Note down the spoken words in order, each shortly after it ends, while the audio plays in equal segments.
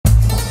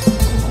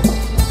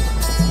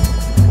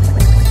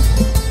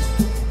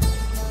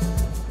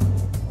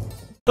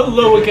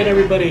Hello again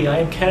everybody, I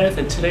am Kenneth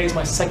and today is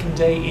my second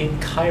day in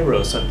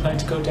Cairo, so I plan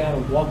to go down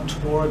and walk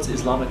towards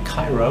Islamic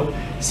Cairo,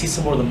 see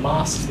some more of the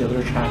mosques, the other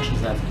attractions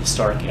in that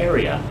historic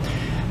area.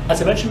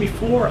 As I mentioned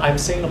before, I'm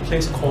staying in a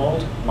place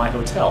called My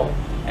Hotel,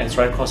 and it's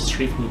right across the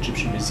street from the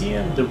Egyptian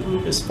Museum. The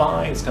room is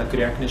fine, it's got good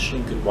air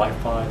conditioning, good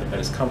Wi-Fi, the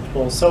bed is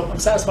comfortable, so I'm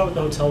satisfied with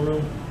the hotel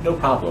room, no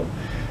problem.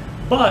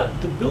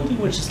 But the building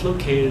which is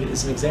located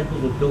is an example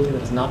of a building that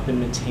has not been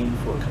maintained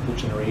for a couple of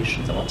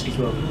generations. I want to take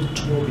you on a little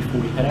tour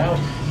before we head out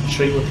and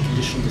show you what the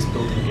condition of this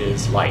building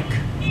is like.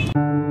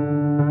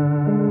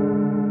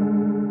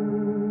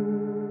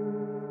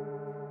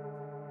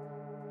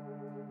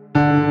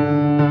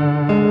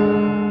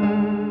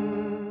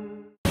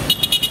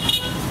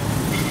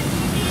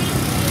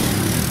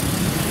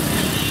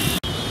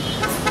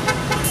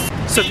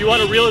 So if you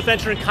want a real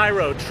adventure in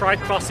Cairo, try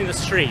crossing the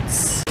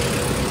streets.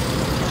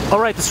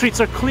 Alright, the streets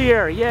are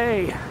clear,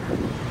 yay!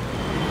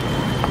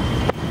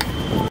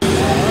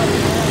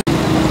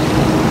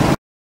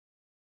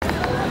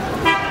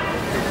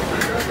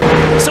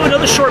 So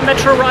another short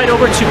metro ride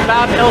over to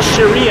Bab el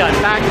Sharia,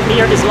 back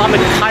near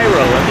Islamic Cairo.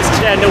 At least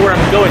today I know where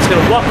I'm going. So I'm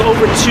going to walk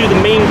over to the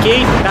main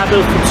gate, Bab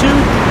el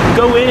Futu,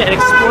 go in and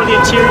explore the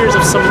interiors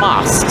of some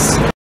mosques.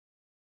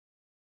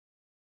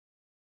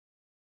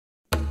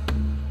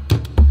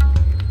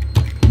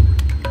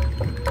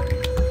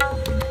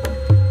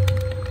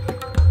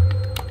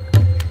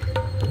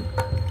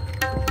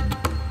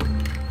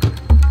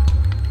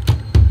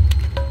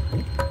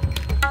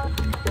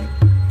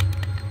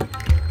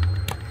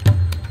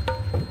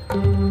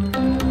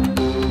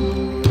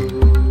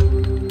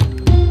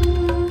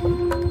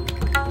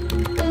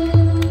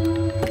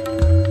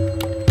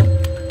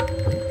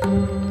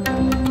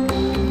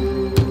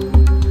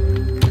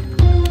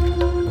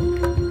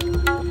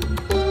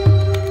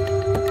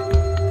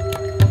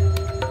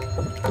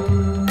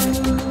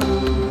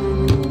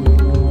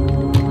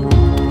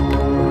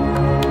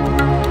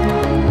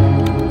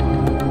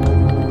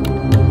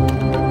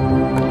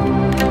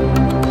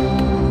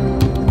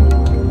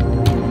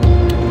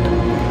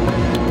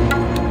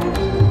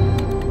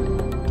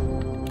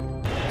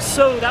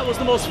 So that was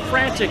the most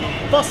frantic,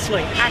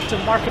 bustling, active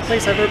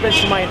marketplace I've ever been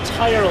to in my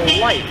entire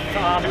life.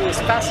 It was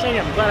fascinating,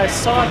 I'm glad I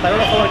saw it, but I don't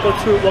know if I want to go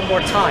through it one more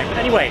time. But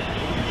anyway,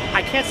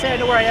 I can't say I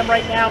know where I am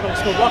right now, but I'm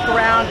just going to walk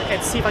around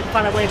and see if I can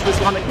find my way into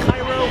Islamic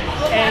Cairo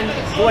and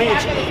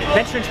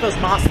venture into those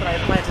mosques that I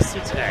plan to see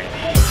today.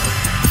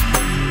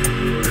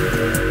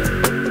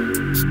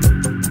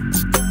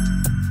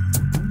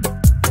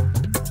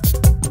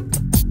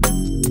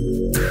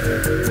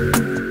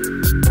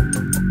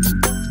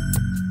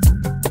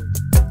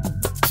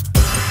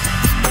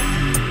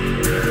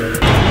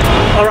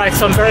 Alright,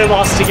 so I'm very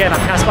lost again. I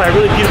passed by a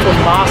really beautiful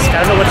mosque.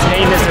 I don't know what its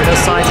name is. There are no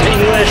signs in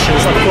English. It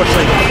was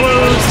unfortunately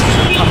closed.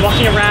 I'm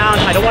walking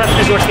around. I don't want to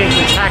resort to getting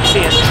to a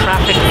taxi as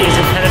traffic is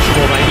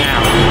impenetrable right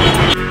now.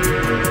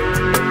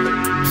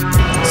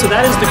 So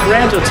that is the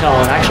Grand Hotel,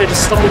 and actually I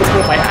just stumbled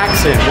upon it by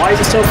accident. Why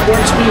is it so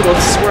important to me? Well,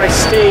 this is where I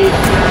stayed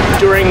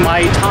during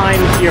my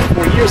time here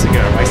 4 years ago.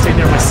 I stayed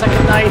there my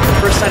second night. The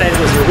first night I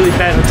was in a really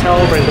bad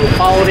hotel, very low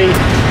quality.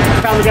 I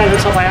found the Grand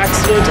Hotel by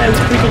accident, and it was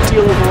a pretty good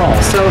deal overall.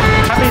 So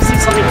happy to see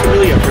something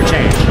familiar for a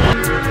change.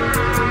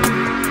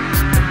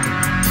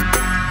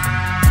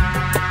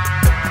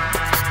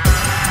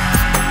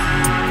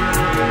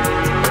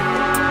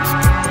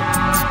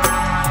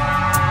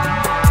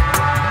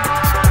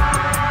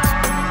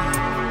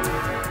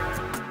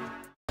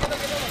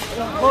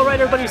 Alright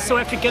everybody, so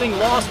after getting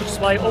lost, which is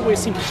what I always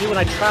seem to do when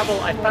I travel,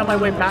 I found my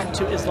way back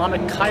to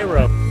Islamic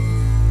Cairo.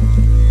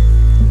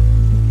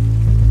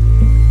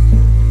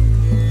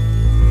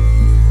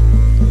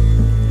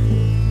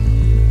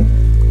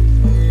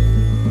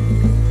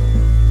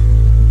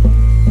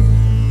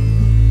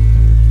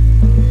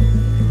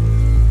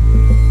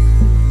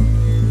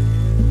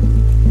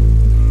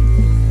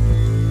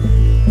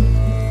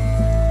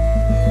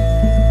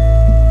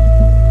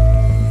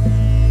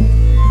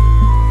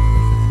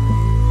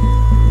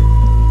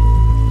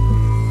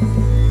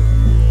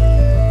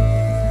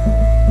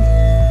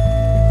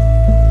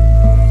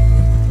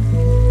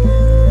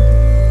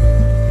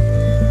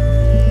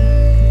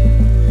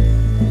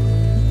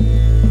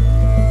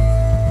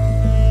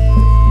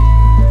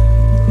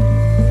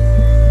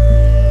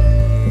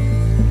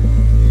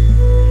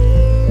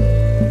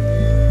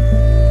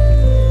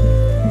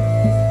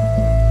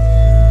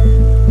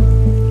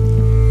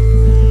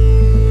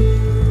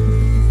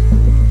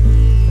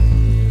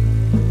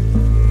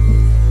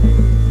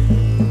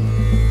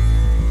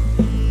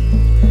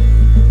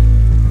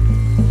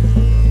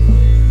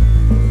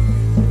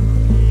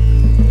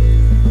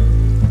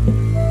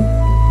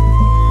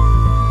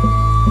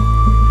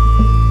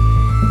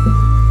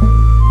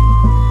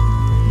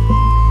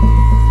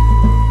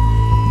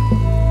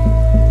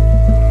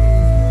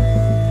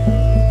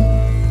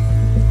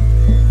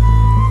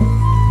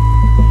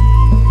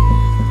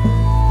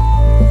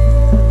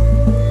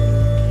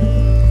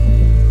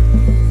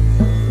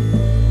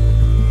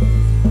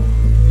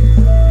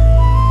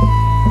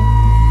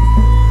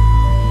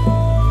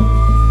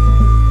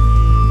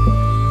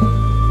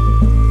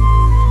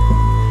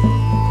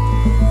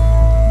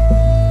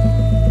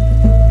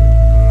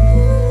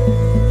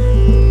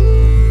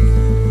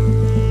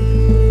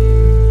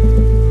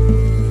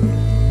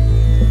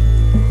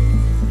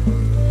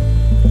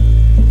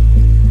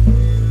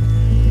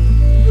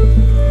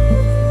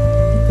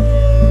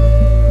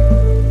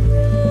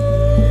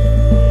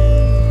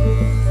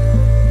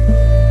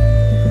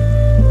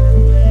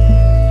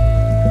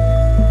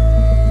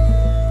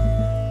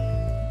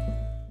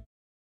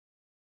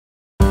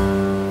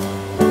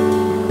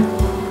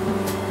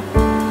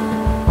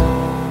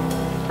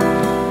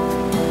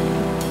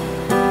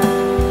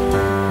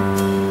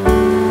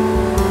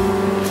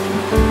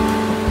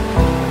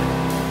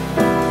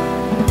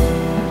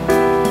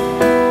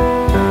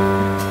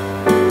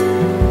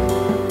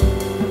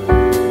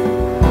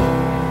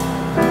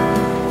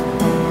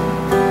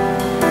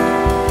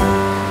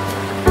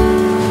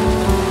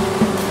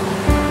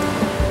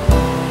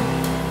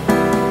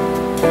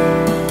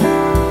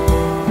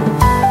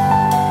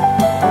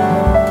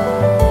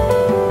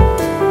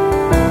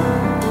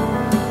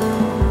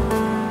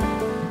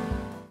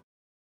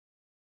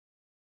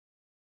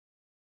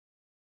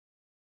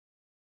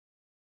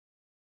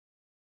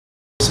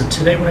 So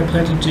today what I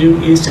plan to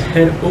do is to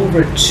head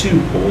over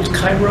to Old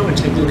Cairo and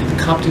take a look at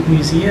the Coptic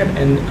Museum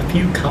and a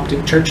few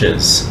Coptic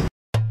churches.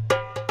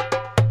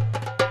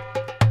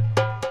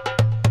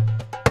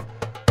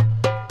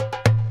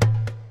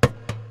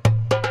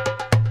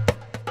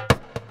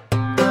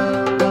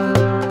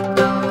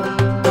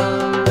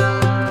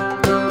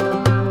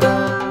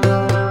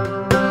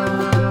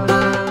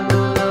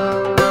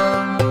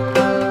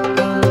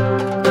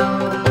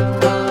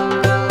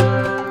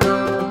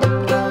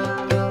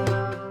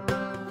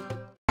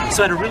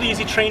 So I had a really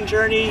easy train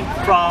journey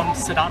from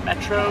Satie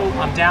Metro.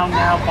 I'm down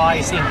now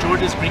by St.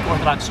 George's Greek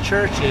Orthodox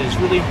Church. It is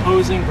really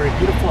imposing, very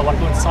beautiful. I want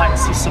to go inside and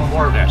see some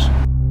more of it.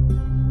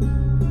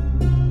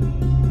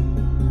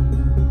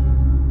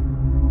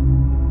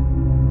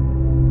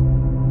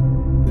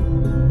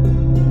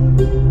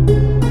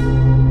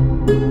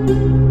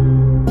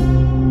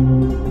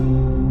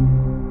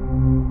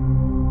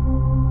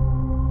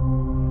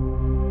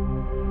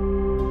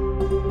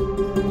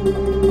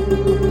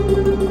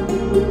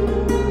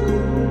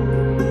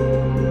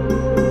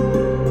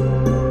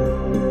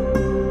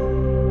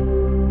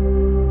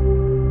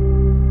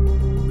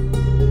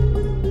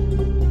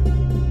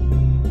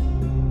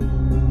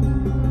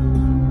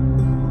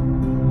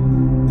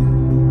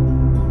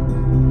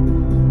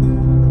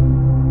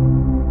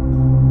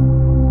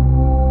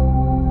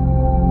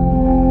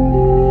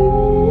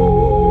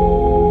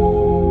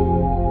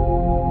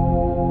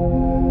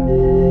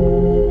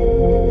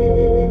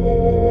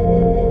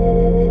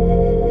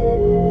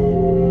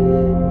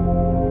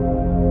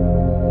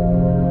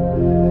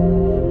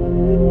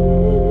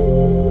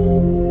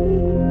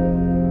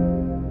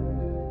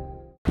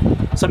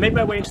 So I made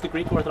my way into the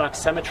Greek Orthodox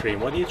Cemetery,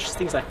 and one of the interesting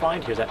things I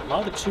find here is that a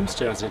lot of the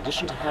tombstones, in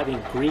addition to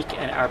having Greek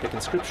and Arabic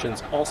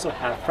inscriptions, also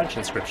have French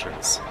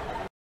inscriptions.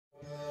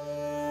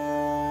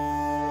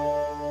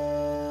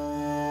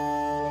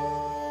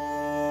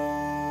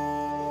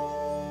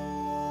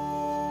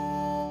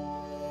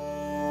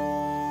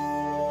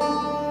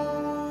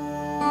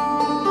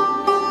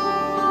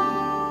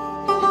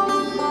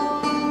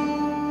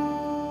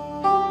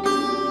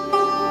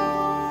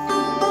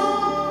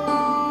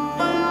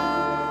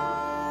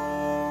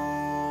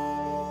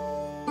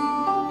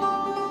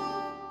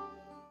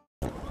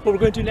 What we're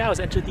going to do now is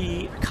enter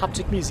the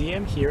Coptic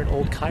Museum here in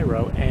Old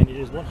Cairo, and it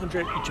is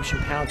 100 Egyptian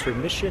pounds for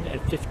admission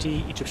and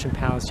 50 Egyptian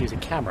pounds to use a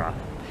camera.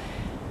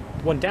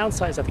 One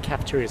downside is that the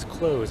cafeteria is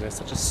closed, and it's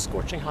such a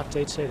scorching hot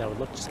day today that I would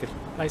love to just get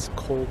a nice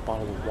cold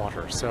bottle of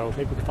water, so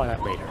maybe we can find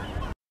that later.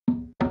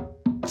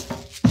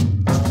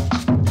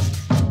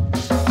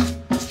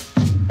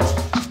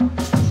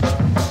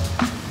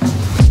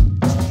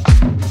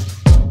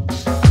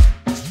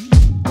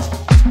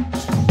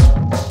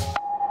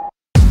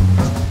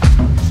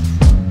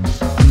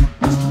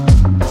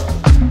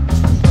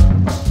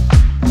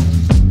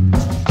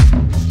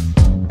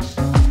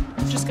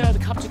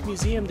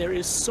 There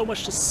is so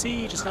much to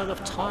see, just not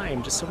enough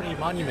time, just so many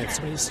monuments,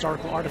 so many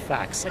historical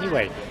artifacts.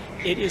 Anyway,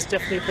 it is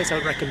definitely a place I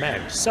would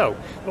recommend. So,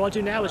 what I want to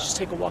do now is just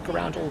take a walk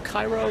around Old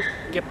Cairo,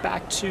 get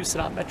back to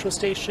Satie Metro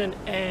Station,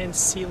 and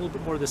see a little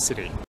bit more of the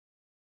city.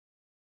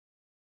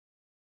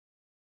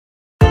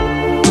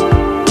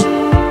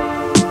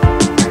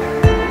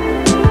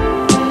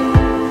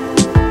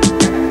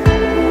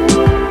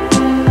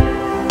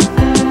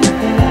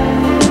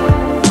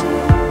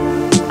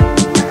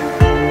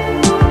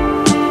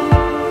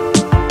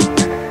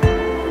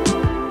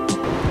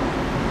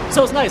 So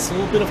it was nice, a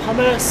little bit of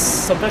hummus,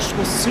 some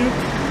vegetable soup,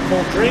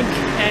 cold drink,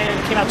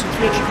 and came out to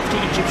 350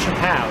 Egyptian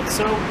pounds.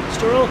 So,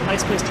 still a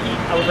nice place to eat,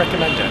 I would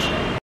recommend it.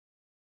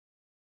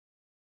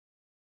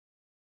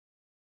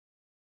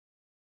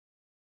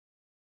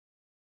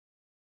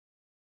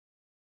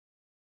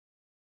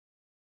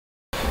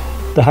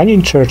 The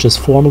Hanging Church is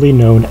formerly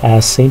known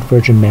as St.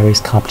 Virgin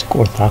Mary's Coptic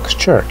Orthodox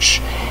Church,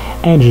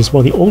 and it is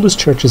one of the oldest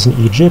churches in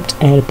Egypt,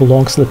 and it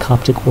belongs to the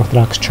Coptic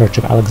Orthodox Church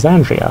of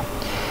Alexandria.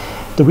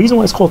 The reason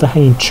why it's called the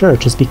Hanging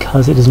Church is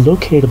because it is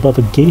located above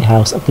a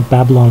gatehouse of the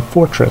Babylon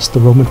fortress, the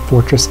Roman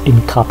fortress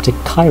in Coptic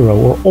Cairo,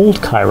 or Old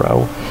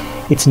Cairo.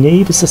 Its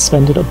nave is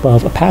suspended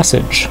above a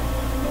passage.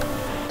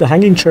 The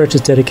Hanging Church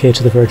is dedicated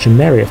to the Virgin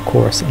Mary, of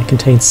course, and it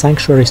contains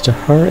sanctuaries to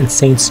her and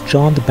Saints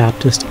John the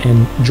Baptist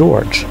and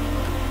George.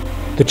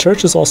 The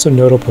church is also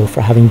notable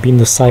for having been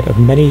the site of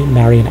many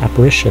Marian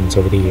apparitions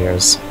over the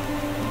years.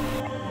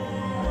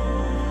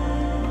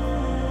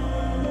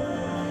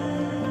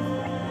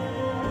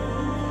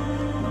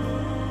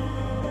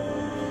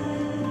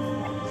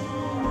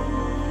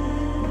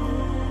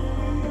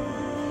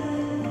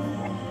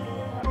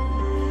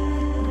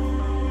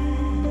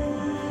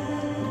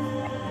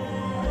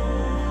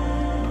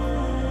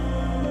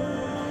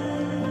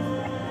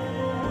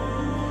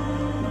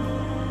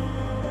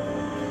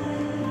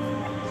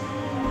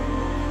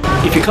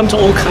 If you come to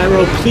Old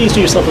Cairo, please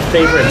do yourself a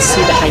favor and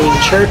see the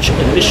Hanging Church.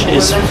 Admission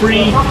is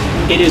free.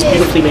 It is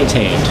beautifully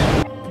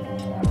maintained.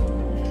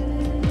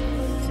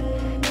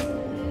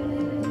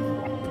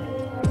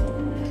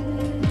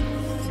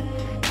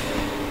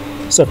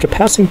 So after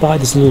passing by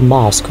this little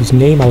mosque, whose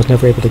name I was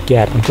never able to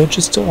get, I'm going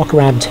just to walk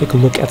around and take a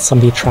look at some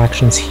of the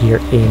attractions here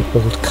in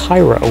Old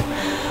Cairo.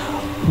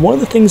 One of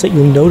the things that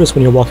you'll notice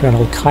when you're walking around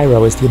Old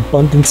Cairo is the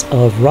abundance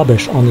of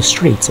rubbish on the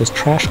streets, as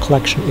trash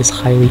collection is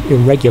highly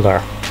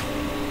irregular.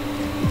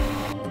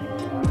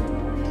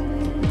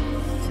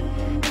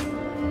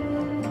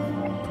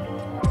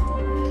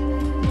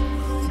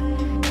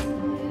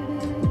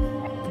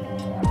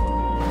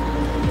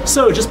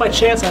 So, just by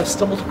chance, I've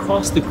stumbled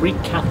across the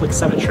Greek Catholic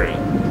cemetery.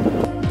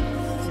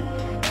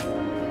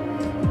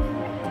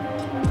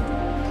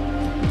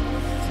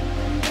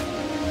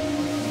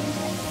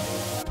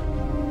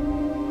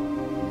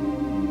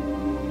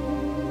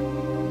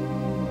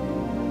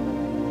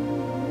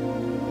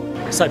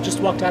 So I've just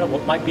walked out of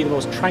what might be the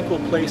most tranquil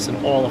place in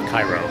all of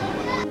Cairo.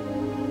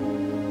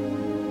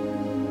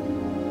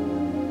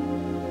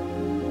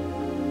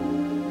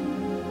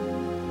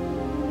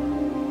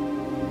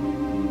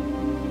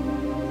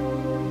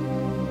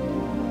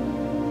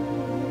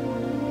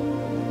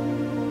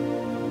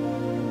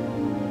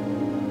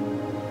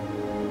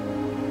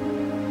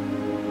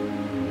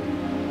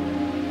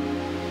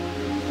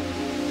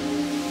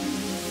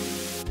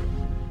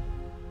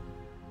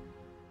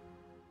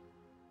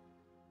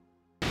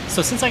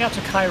 So since I got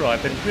to Cairo,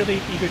 I've been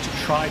really eager to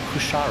try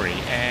kushari,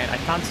 and I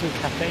found this little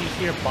cafe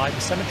here by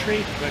the cemetery.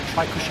 I'm going to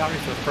try kushari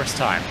for the first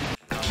time.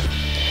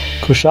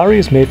 Kushari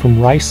is made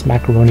from rice,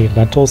 macaroni, and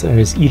lentils, and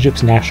is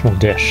Egypt's national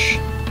dish.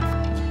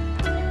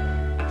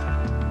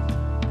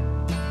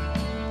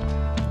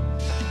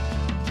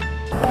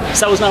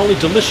 So that was not only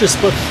delicious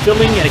but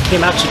filling, and it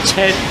came out to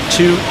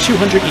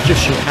 200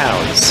 Egyptian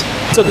pounds.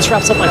 So this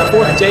wraps up my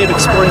 4th day of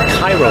exploring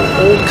Cairo.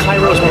 Old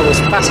Cairo is one of the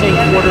most fascinating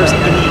quarters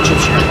in the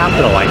Egyptian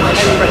capital. I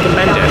highly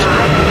recommend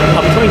it.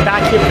 I'm coming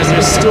back here because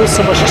there's still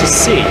so much to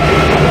see.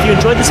 If you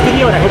enjoyed this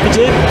video, and I hope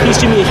you did, please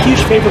do me a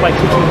huge favor by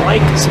clicking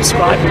like,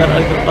 subscribe, and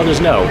let others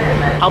know.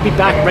 I'll be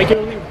back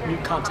regularly with new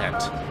content.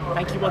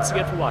 Thank you once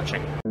again for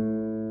watching.